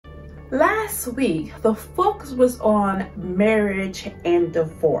Last week, the focus was on marriage and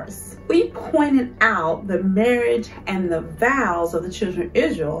divorce. We pointed out the marriage and the vows of the children of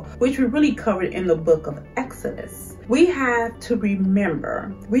Israel, which we really covered in the book of Exodus. We have to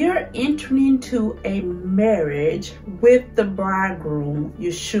remember, we are entering into a marriage with the bridegroom,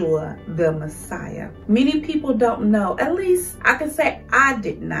 Yeshua, the Messiah. Many people don't know, at least I can say I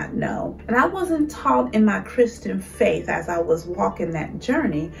did not know. And I wasn't taught in my Christian faith as I was walking that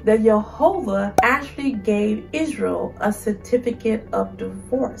journey that Yehovah actually gave Israel a certificate of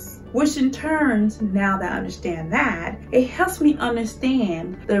divorce, which in turn, now that I understand that, it helps me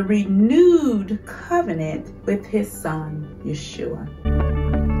understand the renewed covenant with his son, Yeshua.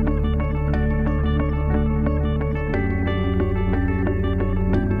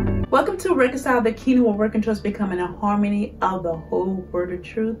 Welcome to Reconcile, the kingdom will work towards becoming a harmony of the whole word of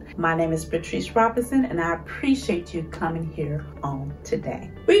truth. My name is Patrice Robinson, and I appreciate you coming here on today.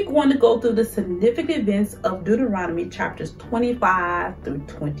 We're going to go through the significant events of Deuteronomy chapters 25 through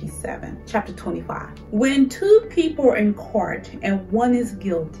 27. Chapter 25. When two people are in court and one is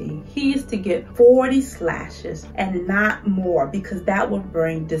guilty, he is to get 40 slashes and not more, because that will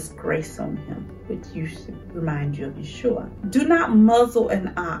bring disgrace on him, which you should remind you of Yeshua. Do not muzzle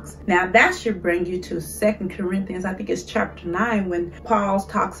an ox. Now that should bring you to 2 Corinthians, I think it's chapter 9, when Paul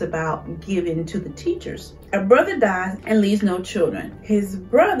talks about giving to the teachers. A brother dies and leaves no children. His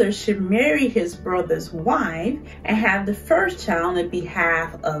brother should marry his brother's wife and have the first child on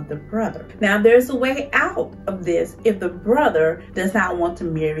behalf of the brother. Now there's a way out of this if the brother does not want to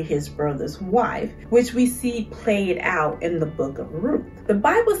marry his brother's wife, which we see played out in the book of Ruth. The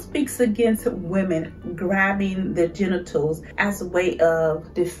Bible speaks against women grabbing their genitals as a way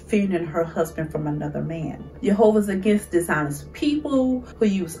of defending her husband from another man. Yehovah's against dishonest people who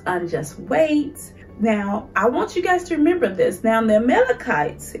use unjust weights. Now, I want you guys to remember this. Now, the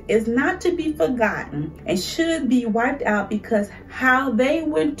Amalekites is not to be forgotten and should be wiped out because how they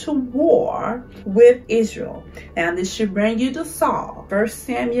went to war with Israel. Now, this should bring you to Saul, 1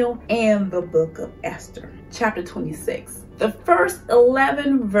 Samuel, and the book of Esther. Chapter 26. The first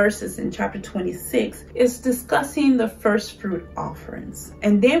 11 verses in chapter 26 is discussing the first fruit offerings.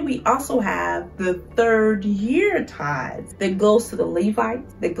 And then we also have the third year tithes that goes to the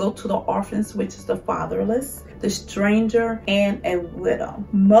Levites, that go to the orphans, which is the fatherless, the stranger, and a widow.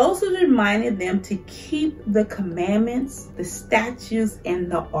 Moses reminded them to keep the commandments, the statutes,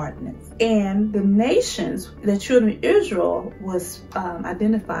 and the ordinance. And the nations, the children of Israel, was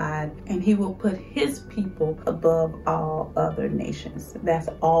identified, and he will put his people above all other nations. That's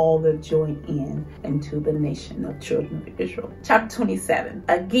all the join into the nation of children of Israel. Chapter 27.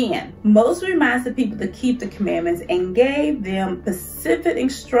 Again, Moses reminds the people to keep the commandments and gave them specific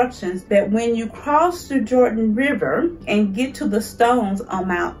instructions that when you cross the Jordan River and get to the stones on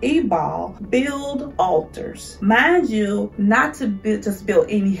Mount Ebal, build altars. Mind you, not to just build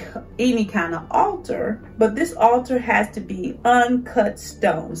any kind of altar, but this altar has to be uncut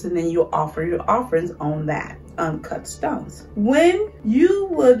stones, and then you offer your offerings on that uncut stones. When you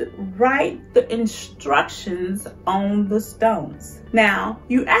would write the instructions on the stones. Now,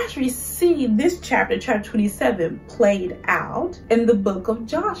 you actually see this chapter 27, played out in the book of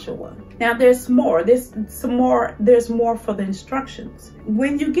Joshua. Now, there's more. There's more for the instructions.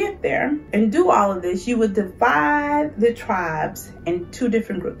 When you get there and do all of this, you would divide the tribes in two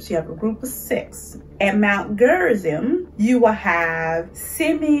different groups. You have a group of 6. At Mount Gerizim, you will have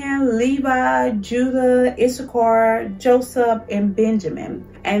Simeon, Levi, Judah, Issachar, Joseph, and Benjamin.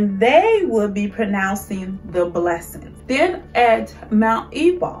 And they will be pronouncing the blessings. Then at Mount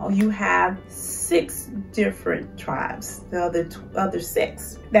Ebal, you have 6 different tribes, the other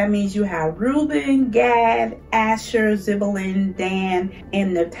 6. That means you have Reuben, Gad, Asher, Zebulun, Dan,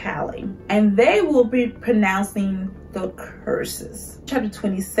 and Naphtali. And they will be pronouncing the curses. Chapter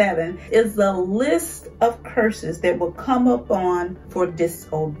 27 is the list of curses that will come upon for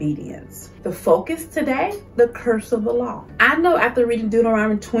disobedience. The focus today, the curse of the law. I know after reading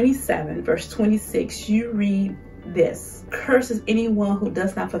Deuteronomy 27, verse 26, you read this: curses anyone who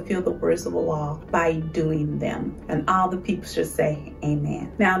does not fulfill the words of the law by doing them. And all the people should say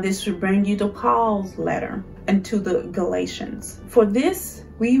amen. Now this should bring you to Paul's letter and to the Galatians. For this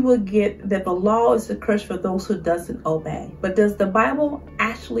we will get that the law is a curse for those who doesn't obey. But does the Bible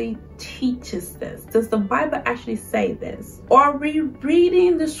actually teach us this? Does the Bible actually say this? Or are we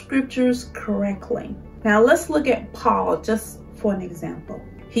reading the scriptures correctly? Now let's look at Paul just for an example.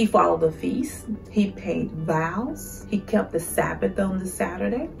 He followed the feast. He paid vows. He kept the Sabbath on the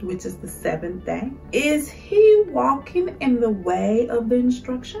Saturday, which is the seventh day. Is he walking in the way of the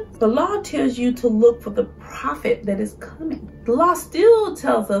instructions? The law tells you to look for the prophet that is coming. The law still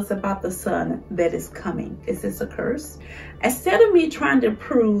tells us about the son that is coming. Is this a curse? Instead of me trying to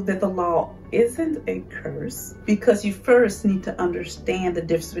prove that the law isn't a curse, because you first need to understand the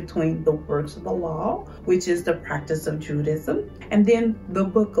difference between the works of the law, which is the practice of Judaism, and then the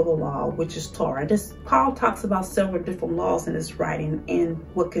book of the law, which is Torah. Paul talks about several different laws in his writing, and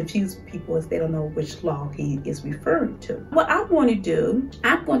what confuses people is they don't know which law he is referring to. What I'm going to do,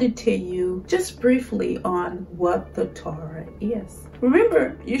 I'm going to tell you just briefly on what the Torah is.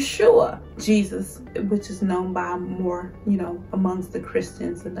 Remember, Yeshua, Jesus, which is known by more, amongst the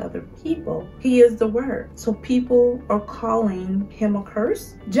Christians and other people, he is the word. So people are calling him a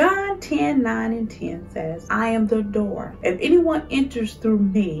curse. John 10:9-10 says, I am the door. If anyone enters through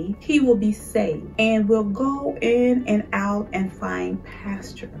me, he will be saved and will go in and out and find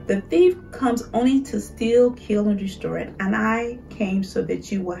pasture. The thief comes only to steal, kill, and destroy, and I came so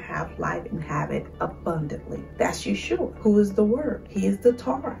that you will have life and have it abundantly. That's Yeshua, who is the word. He is the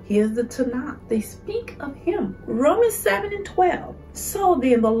Torah. He is the Tanakh. They speak of him. Romans 7:12. So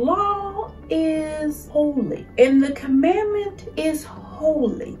then the law is holy, and the commandment is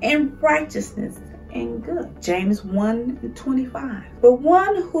holy, and righteousness and good. James 1:25. But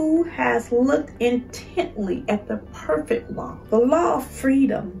one who has looked intently at the perfect law, the law of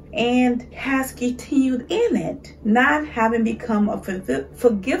freedom, and has continued in it, not having become a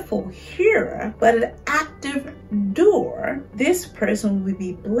forgetful hearer, but an active doer, this person will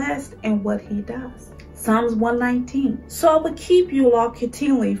be blessed in what he does. Psalms 119. So I will keep your law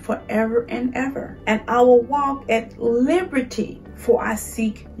continually forever and ever, and I will walk at liberty, for I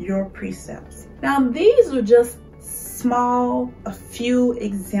seek your precepts. Now, these are just a few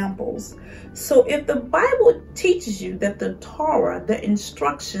examples. So if the Bible teaches you that the Torah, the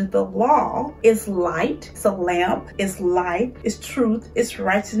instruction, the law is light, it's a lamp, it's light, it's truth, it's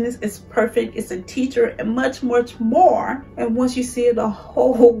righteousness, it's perfect, it's a teacher, and much, much more. And once you see the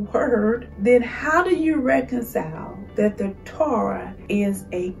whole word, then how do you reconcile that the Torah is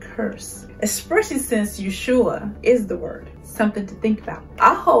a curse? Especially since Yeshua is the word. Something to think about.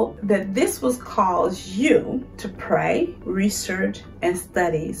 I hope that this will cause you to pray, research, and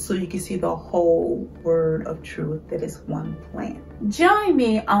study so you can see the whole word of truth that is one plan. Join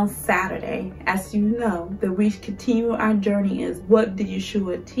me on Saturday. As you know, that we continue our journey is what did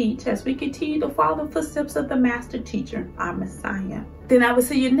Yeshua teach, as we continue to follow the footsteps of the master teacher, our Messiah. Then I will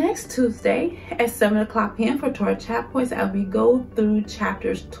see you next Tuesday at 7:00 p.m. for Torah Chat Points as we go through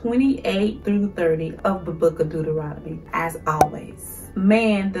chapters 28 through 30 of the book of Deuteronomy. As always,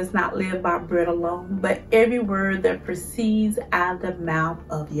 man does not live by bread alone, but every word that proceeds out of the mouth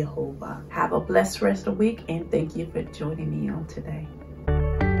of Yehovah. Have a blessed rest of the week, and thank you for joining me on today.